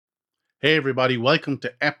Hey everybody, welcome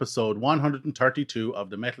to episode 132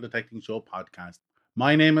 of the Metal Detecting Show podcast.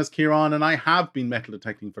 My name is Kieran and I have been metal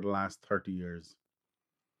detecting for the last 30 years.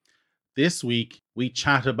 This week we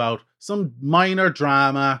chat about some minor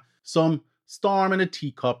drama, some storm in a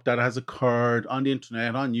teacup that has occurred on the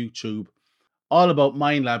internet, on YouTube, all about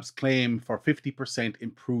Minelabs' claim for 50%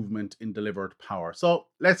 improvement in delivered power. So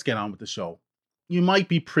let's get on with the show. You might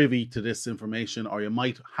be privy to this information or you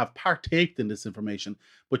might have partaked in this information,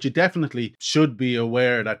 but you definitely should be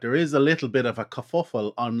aware that there is a little bit of a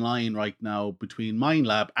kerfuffle online right now between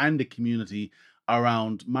Minelab and the community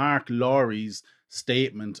around Mark Lowry's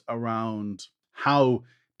statement around how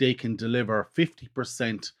they can deliver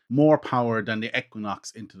 50% more power than the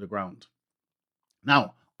Equinox into the ground.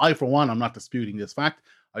 Now, I, for one, I'm not disputing this fact.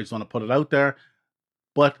 I just want to put it out there.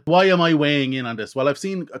 But why am I weighing in on this? Well, I've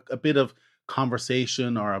seen a bit of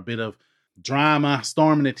conversation or a bit of drama,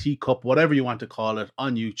 storm in a teacup, whatever you want to call it,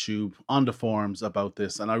 on YouTube, on the forums about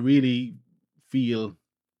this. And I really feel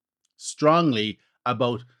strongly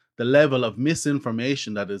about the level of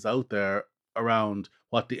misinformation that is out there around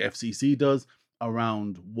what the FCC does,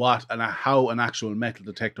 around what and how an actual metal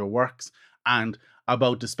detector works, and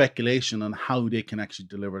about the speculation on how they can actually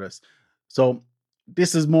deliver this. So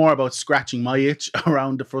this is more about scratching my itch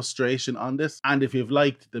around the frustration on this. And if you've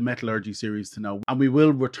liked the Metallurgy series to know, and we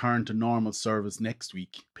will return to normal service next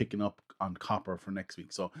week, picking up on copper for next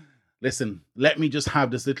week. So listen, let me just have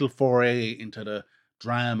this little foray into the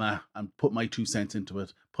drama and put my 2 cents into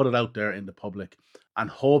it, put it out there in the public. And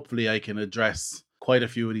hopefully I can address quite a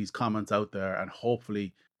few of these comments out there. And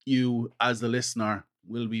hopefully you as the listener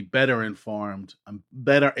will be better informed and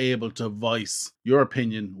better able to voice your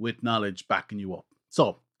opinion with knowledge backing you up.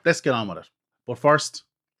 So let's get on with it. But first,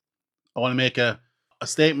 I want to make a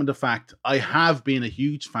statement of fact. I have been a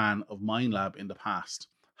huge fan of Minelab in the past.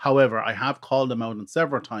 However, I have called them out on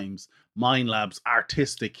several times Minelab's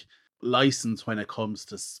artistic license when it comes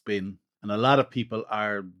to spin. And a lot of people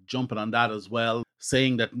are jumping on that as well,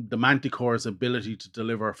 saying that the Manticore's ability to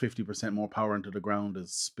deliver 50% more power into the ground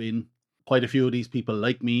is spin. Quite a few of these people,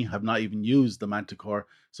 like me, have not even used the Manticore,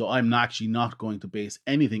 so I'm actually not going to base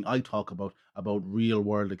anything I talk about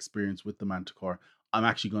real-world experience with the Manticore. I'm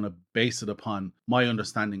actually going to base it upon my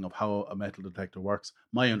understanding of how a metal detector works,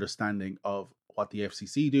 my understanding of what the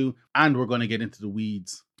FCC do, and we're going to get into the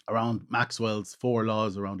weeds around Maxwell's 4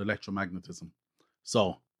 laws around electromagnetism.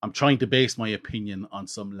 So I'm trying to base my opinion on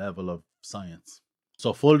some level of science.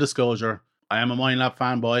 So full disclosure, I am a Minelab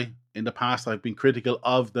fanboy. In the past, I've been critical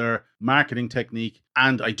of their marketing technique,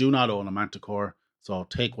 and I do not own a Manticore, so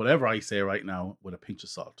take whatever I say right now with a pinch of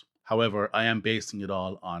salt. However, I am basing it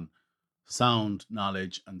all on sound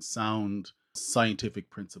knowledge and sound scientific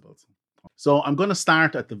principles. So I'm going to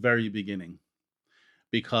start at the very beginning,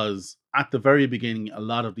 because at the very beginning, a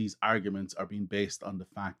lot of these arguments are being based on the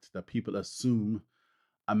fact that people assume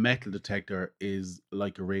a metal detector is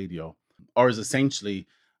like a radio, or is essentially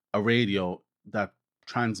a radio that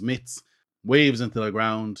transmits waves into the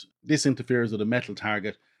ground. This interferes with a metal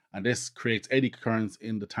target, and this creates eddy currents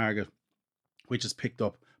in the target, which is picked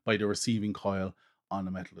up by the receiving coil on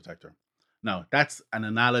a metal detector. Now, that's an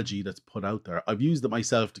analogy that's put out there. I've used it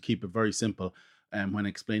myself to keep it very simple when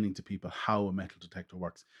explaining to people how a metal detector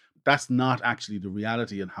works. That's not actually the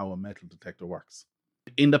reality and how a metal detector works.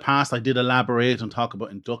 In the past, I did elaborate and talk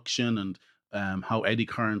about induction and how eddy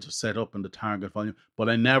currents are set up in the target volume, but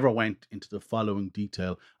I never went into the following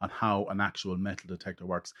detail on how an actual metal detector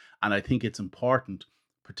works. And I think it's important,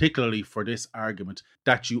 particularly for this argument,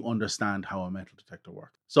 that you understand how a metal detector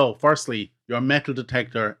works. So firstly, your metal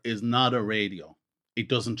detector is not a radio. It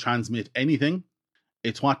doesn't transmit anything.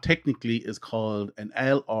 It's what technically is called an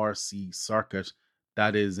LRC circuit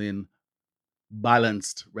that is in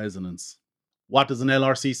balanced resonance. What does an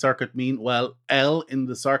LRC circuit mean? Well, L in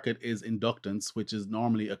the circuit is inductance, which is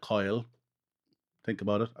normally a coil. Think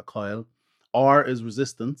about it, a coil. R is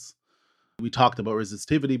resistance. We talked about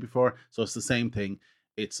resistivity before, so it's the same thing.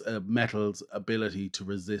 It's a metal's ability to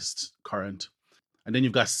resist current. And then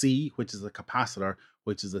you've got C, which is a capacitor,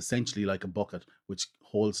 which is essentially like a bucket, which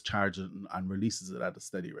holds charge and releases it at a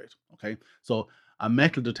steady rate. Okay, so a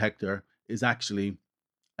metal detector is actually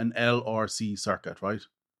an LRC circuit, right?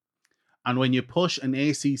 And when you push an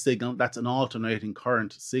AC signal, that's an alternating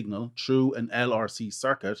current signal, through an LRC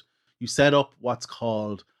circuit, you set up what's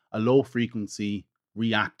called a low frequency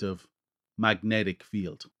reactive magnetic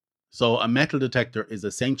field. So a metal detector is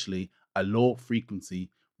essentially a low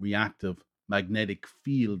frequency reactive magnetic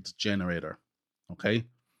field generator. Okay.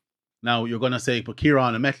 Now you're going to say, but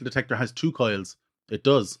Kieran, a metal detector has 2 coils. It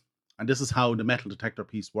does. And this is how the metal detector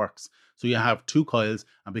piece works. So you have 2 coils,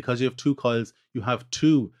 and because you have 2 coils, you have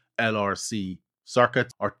 2 LRC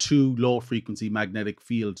circuits, or two low-frequency magnetic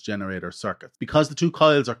field generator circuits. Because the two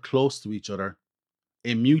coils are close to each other,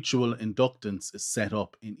 a mutual inductance is set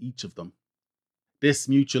up in each of them. This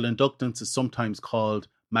mutual inductance is sometimes called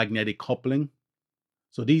magnetic coupling.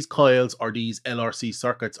 So these coils, or these LRC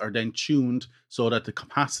circuits, are then tuned so that the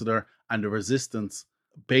capacitor and the resistance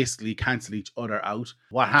basically cancel each other out.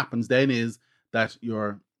 What happens then is that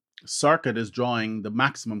your circuit is drawing the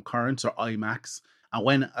maximum current, or Imax. And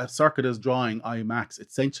when a circuit is drawing Imax, it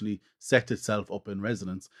essentially sets itself up in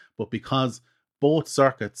resonance. But because both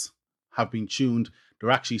circuits have been tuned,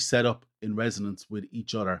 they're actually set up in resonance with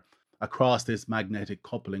each other across this magnetic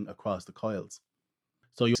coupling across the coils.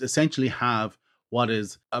 So you essentially have what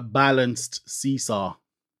is a balanced seesaw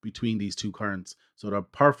between these two currents. So they're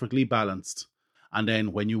perfectly balanced. And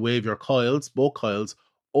then when you wave your coils, both coils,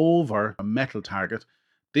 over a metal target,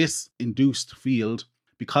 this induced field,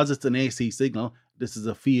 because it's an AC signal, this is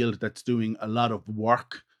a field that's doing a lot of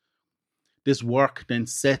work. This work then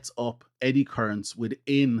sets up eddy currents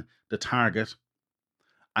within the target.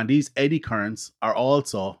 And these eddy currents are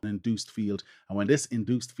also an induced field. And when this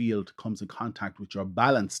induced field comes in contact with your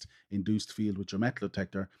balanced induced field with your metal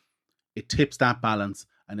detector, it tips that balance,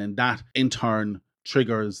 and then that in turn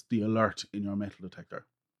triggers the alert in your metal detector.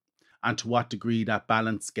 And to what degree that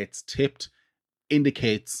balance gets tipped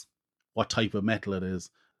indicates what type of metal it is.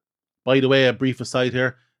 By the way, a brief aside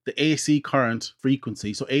here, the AC current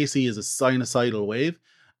frequency, so AC is a sinusoidal wave,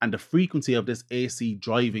 and the frequency of this AC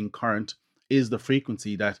driving current is the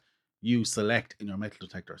frequency that you select in your metal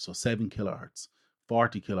detector. So 7 kilohertz,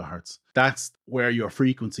 40 kilohertz. That's where your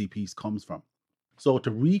frequency piece comes from. So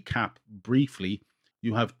to recap briefly,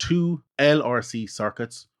 you have two LRC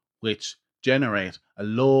circuits which generate a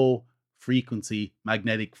low frequency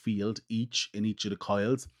magnetic field in each of the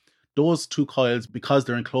coils. Those two coils, because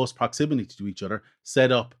they're in close proximity to each other,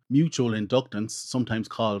 set up mutual inductance, sometimes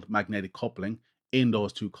called magnetic coupling, in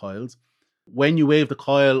those two coils. When you wave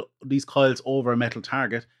these coils over a metal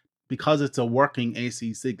target, because it's a working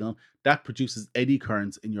AC signal, that produces eddy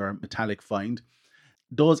currents in your metallic find.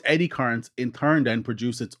 Those eddy currents in turn then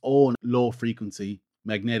produce its own low frequency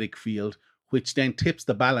magnetic field, which then tips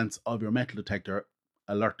the balance of your metal detector,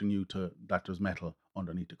 alerting you to that there's metal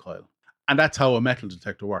underneath the coil. And that's how a metal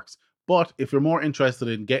detector works. But if you're more interested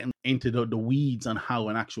in getting into the weeds on how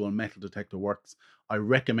an actual metal detector works, I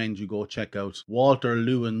recommend you go check out Walter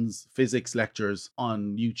Lewin's physics lectures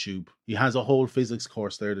on YouTube. He has a whole physics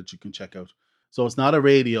course there that you can check out. So it's not a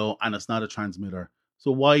radio and it's not a transmitter.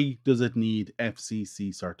 So why does it need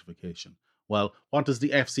FCC certification? Well, what does the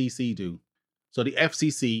FCC do? So the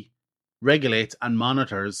FCC regulates and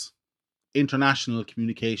monitors international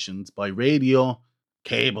communications by radio,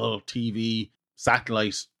 cable, TV,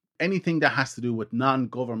 satellite, anything that has to do with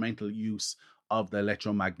non-governmental use of the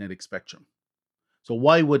electromagnetic spectrum. So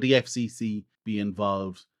why would the FCC be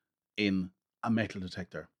involved in a metal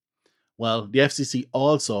detector? Well, the FCC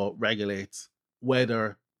also regulates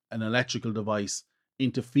whether an electrical device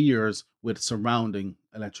interferes with surrounding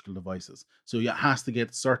electrical devices. So it has to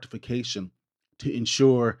get certification to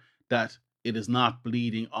ensure that it is not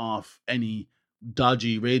bleeding off any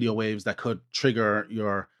dodgy radio waves that could trigger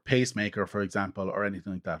your pacemaker, for example, or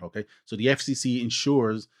anything like that. Okay, so the FCC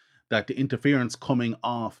ensures that the interference coming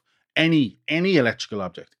off any electrical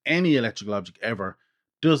object ever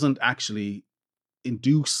doesn't actually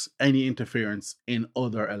induce any interference in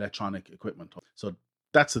other electronic equipment. So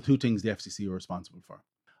that's the two things the FCC are responsible for.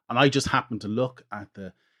 And I just happened to look at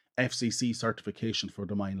the FCC certification for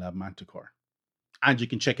the Minelabs Manticore. And you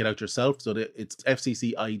can check it out yourself. So its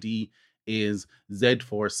FCC ID is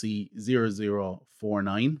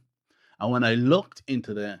Z4C0049. And when I looked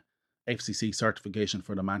into the FCC certification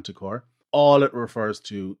for the Manticore, all it refers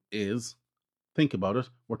to is, think about it,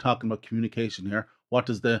 we're talking about communication here. What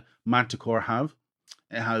does the Manticore have?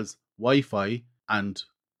 It has Wi-Fi and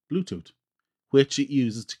Bluetooth, which it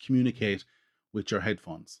uses to communicate with your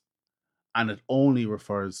headphones. And it only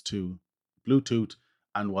refers to Bluetooth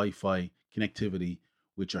and Wi-Fi connectivity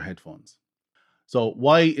with your headphones. So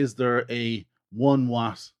why is there a 1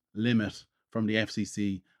 watt limit from the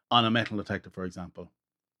FCC on a metal detector, for example?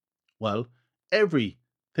 Well,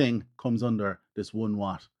 everything comes under this 1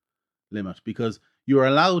 watt limit because you're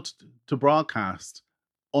allowed to broadcast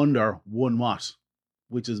under 1 watt,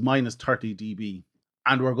 which is minus 30 dB.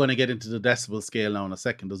 And we're going to get into the decibel scale now in a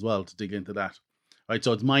second as well to dig into that. Right,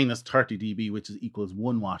 so it's minus 30 dB, which is equals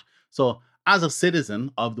 1 watt. So as a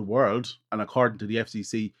citizen of the world, and according to the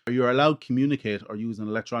FCC, you're allowed to communicate or use an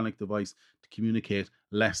electronic device to communicate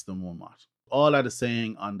less than 1 watt. All that is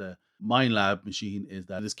saying on the Minelab machine is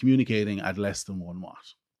that it's communicating at less than 1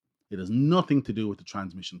 watt. It has nothing to do with the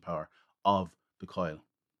transmission power of the coil.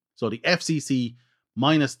 So the FCC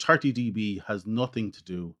minus 30 dB has nothing to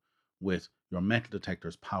do with your metal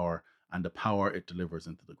detector's power and the power it delivers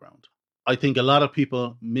into the ground. I think a lot of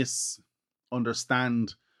people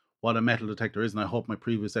misunderstand what a metal detector is, and I hope my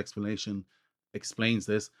previous explanation explains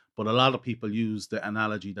this, but a lot of people use the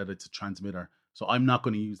analogy that it's a transmitter. So I'm not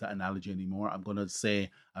going to use that analogy anymore. I'm going to say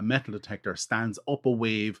a metal detector stands up a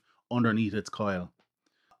wave underneath its coil,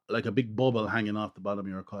 like a big bubble hanging off the bottom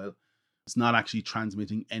of your coil. It's not actually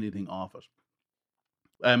transmitting anything off it.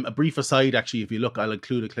 A brief aside, actually, if you look, I'll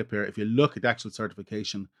include a clip here. If you look at the actual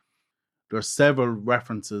certification, there are several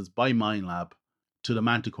references by Minelab to the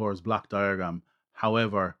Manticore's block diagram.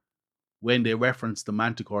 However, when they reference the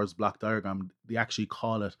Manticore's block diagram, they actually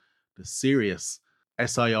call it the Sirius,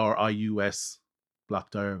 SIRIUS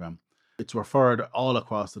block diagram. It's referred all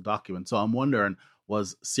across the document. So I'm wondering,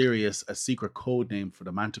 was Sirius a secret code name for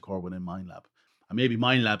the Manticore within Minelab? And maybe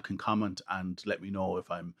Minelab can comment and let me know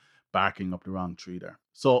if I'm barking up the wrong tree there.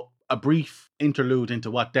 So a brief interlude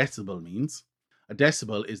into what decibel means. A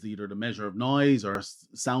decibel is either the measure of noise or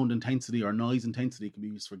sound intensity or noise intensity. It can be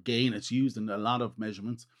used for gain. It's used in a lot of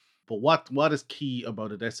measurements. But what is key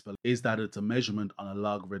about a decibel is that it's a measurement on a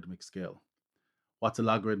logarithmic scale. What's a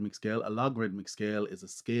logarithmic scale? A logarithmic scale is a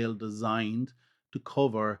scale designed to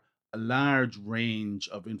cover a large range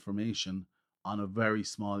of information on a very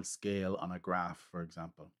small scale on a graph, for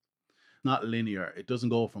example. Not linear. It doesn't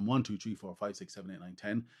go from 1, 2, 3, 4, 5, 6, 7, 8, 9,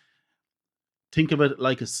 10. Think of it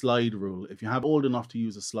like a slide rule. If you have old enough to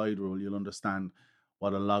use a slide rule, you'll understand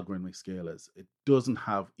what a logarithmic scale is. It doesn't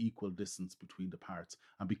have equal distance between the parts.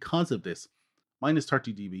 And because of this, minus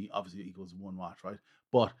 30 dB obviously equals 1 watt, right?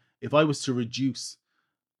 But if I was to reduce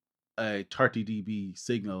a 30 dB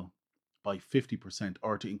signal by 50%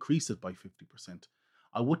 or to increase it by 50%,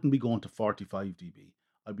 I wouldn't be going to 45 dB.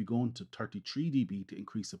 I'd be going to 33 dB to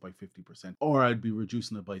increase it by 50%, or I'd be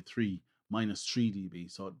reducing it by 3 minus 3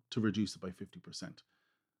 dB, so to reduce it by 50%.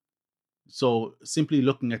 So simply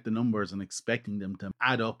looking at the numbers and expecting them to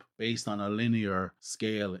add up based on a linear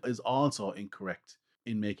scale is also incorrect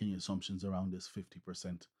in making assumptions around this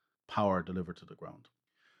 50% power delivered to the ground.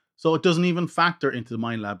 So it doesn't even factor into the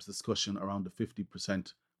Minelab's discussion around the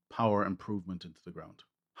 50% power improvement into the ground.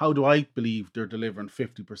 How do I believe they're delivering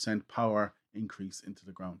 50% power increase into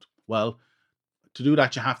the ground? Well, to do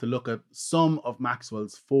that, you have to look at some of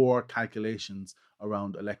Maxwell's 4 calculations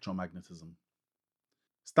around electromagnetism.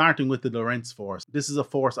 Starting with the Lorentz force. This is a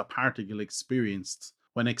force a particle experienced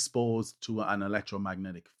when exposed to an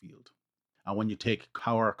electromagnetic field. And when you take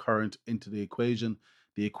power current into the equation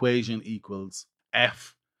equals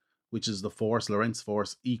F, which is the force, Lorentz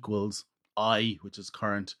force, equals I, which is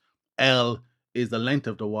current, L is the length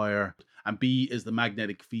of the wire, and B is the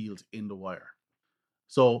magnetic field in the wire.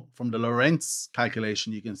 So from the Lorentz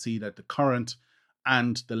calculation, you can see that the current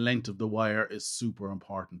and the length of the wire is super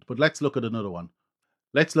important. But let's look at another one.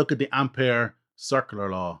 Let's look at the Ampere circular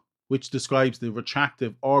law, which describes the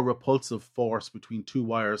retractive or repulsive force between two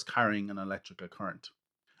wires carrying an electrical current.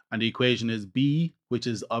 And the equation is B, which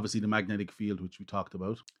is obviously the magnetic field, which we talked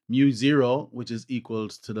about. Mu 0, which is equal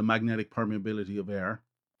to the magnetic permeability of air.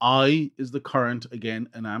 I is the current, again,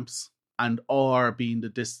 in amps. And R being the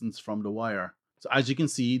distance from the wire. So as you can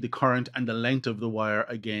see, the current and the length of the wire,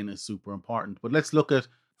 again, is super important. But let's look at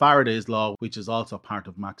Faraday's law, which is also part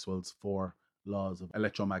of Maxwell's 4 laws of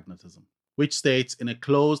electromagnetism, which states in a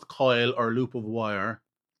closed coil or loop of wire,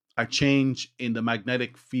 a change in the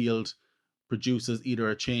magnetic field produces either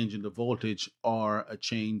a change in the voltage or a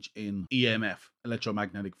change in EMF,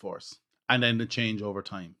 electromagnetic force, and then the change over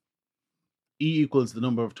time. E equals the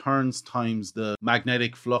number of turns times the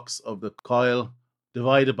magnetic flux of the coil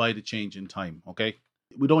divided by the change in time, okay?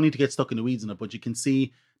 We don't need to get stuck in the weeds in it, but you can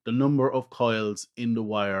see the number of coils in the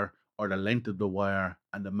wire or the length of the wire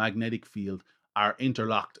and the magnetic field are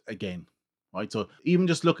interlocked again, right? So even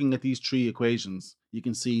just looking at these 3 equations, you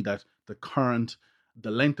can see that the current,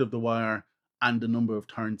 the length of the wire, and the number of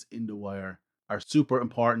turns in the wire are super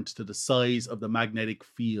important to the size of the magnetic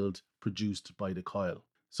field produced by the coil.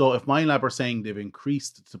 So if Minelab are saying they've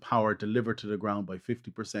increased the power delivered to the ground by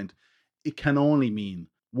 50%, it can only mean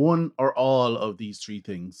one or all of these 3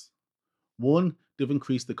 things. 1, they've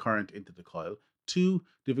increased the current into the coil. 2,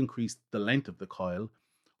 they've increased the length of the coil.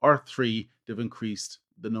 Or 3, they've increased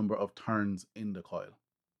the number of turns in the coil.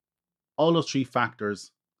 All those 3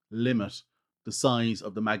 factors limit the size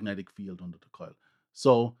of the magnetic field under the coil.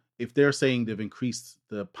 So if they're saying they've increased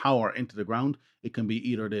the power into the ground, it can be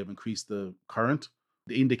either they've increased the current,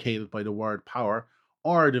 indicated by the word power,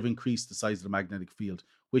 or they've increased the size of the magnetic field,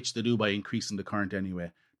 which they do by increasing the current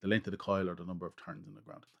anyway. the length of the coil or the number of turns in the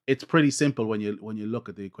ground. It's pretty simple when you look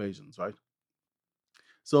at the equations, right?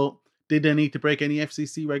 So did they need to break any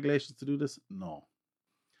FCC regulations to do this? No.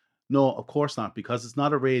 No, of course not, because it's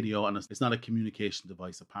not a radio and it's not a communication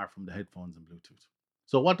device apart from the headphones and Bluetooth.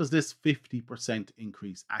 So what does this 50%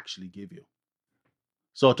 increase actually give you?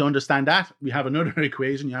 So to understand that, we have another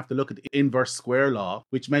equation. You have to look at the inverse square law,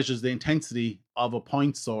 which measures the intensity of a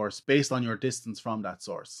point source based on your distance from that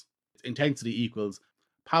source. Intensity equals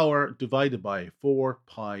power divided by 4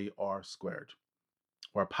 pi r squared,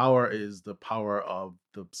 where power is the power of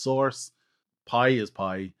the source, pi is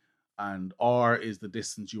pi, and r is the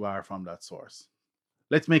distance you are from that source.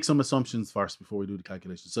 Let's make some assumptions first before we do the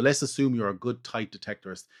calculation. So let's assume you're a good tight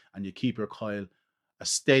detectorist and you keep your coil a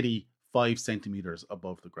steady 5 centimeters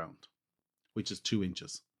above the ground, which is 2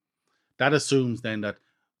 inches. That assumes then that,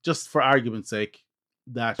 just for argument's sake,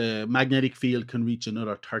 that the magnetic field can reach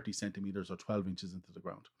another 30 centimeters or 12 inches into the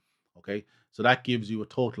ground. Okay, so that gives you a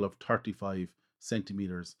total of 35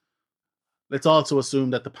 centimeters. Let's also assume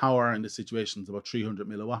that the power in this situation is about 300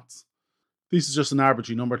 milliwatts. This is just an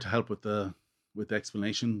arbitrary number to help with the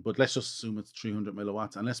explanation, but let's just assume it's 300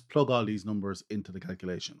 milliwatts and let's plug all these numbers into the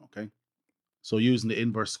calculation, okay? So using the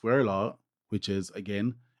inverse square law, which is,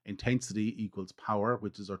 again, intensity equals power,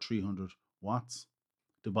 which is our 300 watts,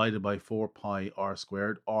 divided by 4 pi r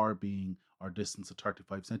squared, r being our distance of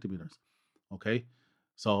 35 centimeters, okay?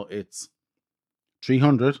 So it's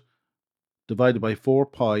 300 divided by 4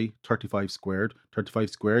 pi 35 squared. 35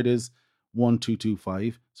 squared is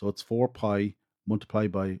 1225, so it's 4 pi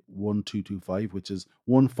multiplied by 1225, which is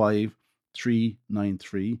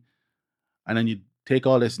 15393. And then you take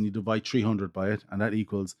all this and you divide 300 by it, and that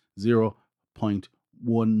equals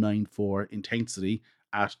 0.194 intensity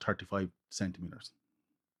at 35 centimeters.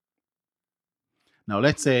 Now,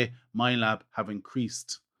 let's say Minelab have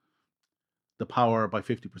increased the power by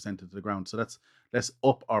 50% into the ground. So let's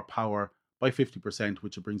up our power by 50%,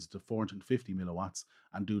 which brings it to 450 milliwatts,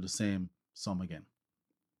 and do the same sum again.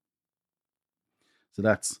 So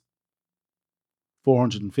that's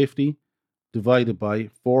 450 divided by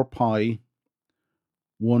 4 pi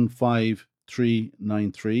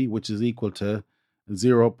 15393, which is equal to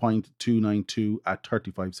 0.292 at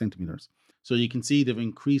 35 centimeters. So you can see they've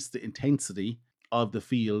increased the intensity of the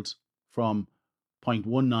field from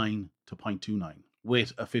 0.19 to 0.29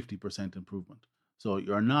 with a 50% improvement. So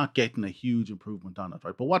you're not getting a huge improvement on it,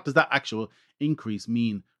 right? But what does that actual increase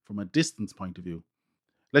mean from a distance point of view?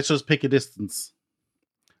 Let's just pick a distance.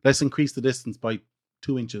 Let's increase the distance by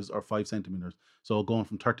 2 inches or 5 centimeters. So going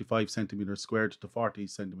from 35 centimeters squared to 40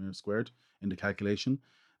 centimeters squared in the calculation,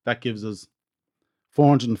 that gives us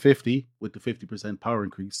 450 with the 50% power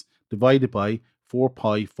increase divided by 4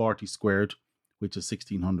 pi 40 squared, which is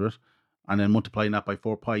 1600. And then multiplying that by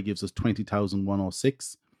 4 pi gives us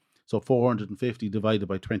 20,106. So 450 divided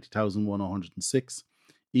by 20,106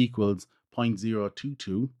 equals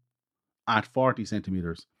 0.022 at 40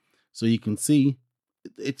 centimeters. So you can see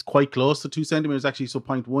it's quite close to 2 centimeters actually. So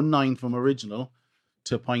 0.19 from original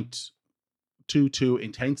to 0.22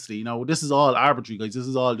 intensity. Now, this is all arbitrary, guys. This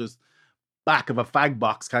is all just back of a fag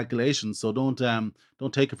box calculation. So don't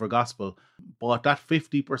take it for gospel. But that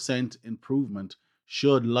 50% improvement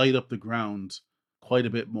should light up the ground quite a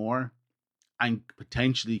bit more and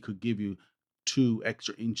potentially could give you 2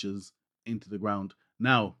 extra inches into the ground.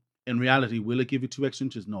 Now, in reality, will it give you 2 extra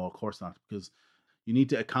inches? No, of course not, because you need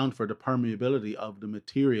to account for the permeability of the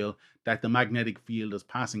material that the magnetic field is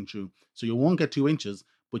passing through. So you won't get 2 inches,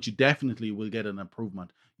 but you definitely will get an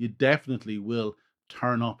improvement. You definitely will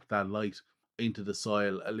turn up that light into the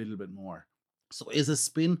soil a little bit more. So is a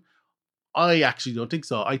spin? I actually don't think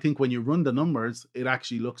so. I think when you run the numbers, it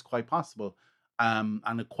actually looks quite possible,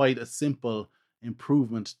 and quite a simple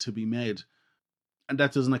improvement to be made. And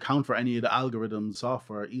that doesn't account for any of the algorithm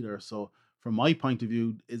software either. So from my point of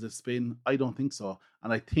view, is a spin? I don't think so.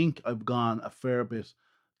 And I think I've gone a fair bit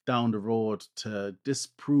down the road to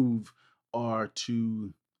disprove or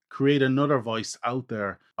to create another voice out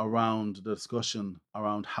there around the discussion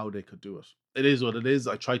around how they could do it. It is what it is.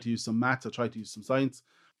 I tried to use some maths. I tried to use some science.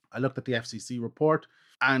 I looked at the FCC report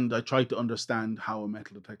and I tried to understand how a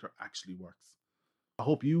metal detector actually works. I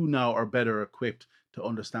hope you now are better equipped to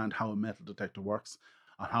understand how a metal detector works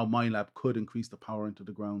and how Minelab could increase the power into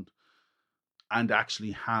the ground and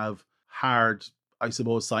actually have hard, I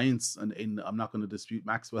suppose, science. And I'm not going to dispute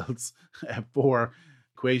Maxwell's 4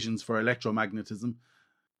 equations for electromagnetism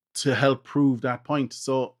to help prove that point.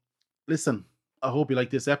 So listen, I hope you like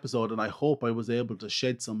this episode, and I hope I was able to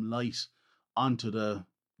shed some light onto the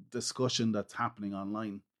discussion that's happening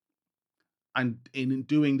online. And in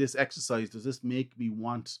doing this exercise, does this make me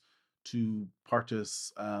want to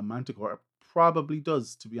purchase Manticore. It probably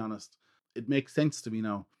does, to be honest. It makes sense to me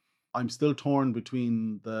now. I'm still torn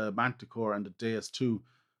between the Manticore and the Deus 2,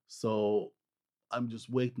 so I'm just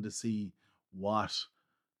waiting to see what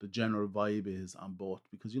the general vibe is on both,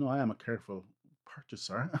 because I am a careful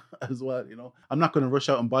purchaser as well. I'm not going to rush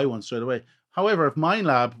out and buy one straight away. However, if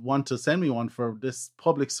Minelab want to send me one for this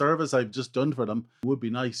public service I've just done for them, it would be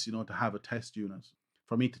nice, to have a test unit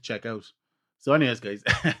for me to check out. So anyways, guys,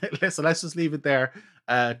 let's just leave it there.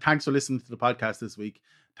 Thanks for listening to the podcast this week.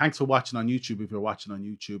 Thanks for watching on YouTube if you're watching on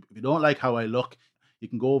YouTube. If you don't like how I look, you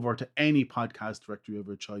can go over to any podcast directory of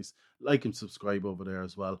your choice. Like and subscribe over there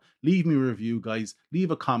as well. Leave me a review, guys. Leave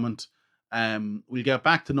a comment. We'll get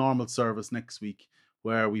back to normal service next week,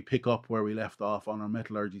 where we pick up where we left off on our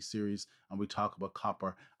metallurgy series and we talk about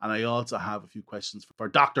copper. And I also have a few questions for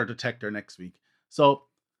Dr. Detector next week. So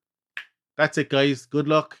that's it, guys. Good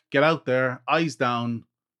luck. Get out there, eyes down,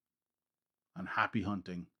 and happy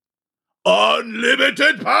hunting.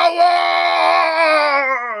 Unlimited power!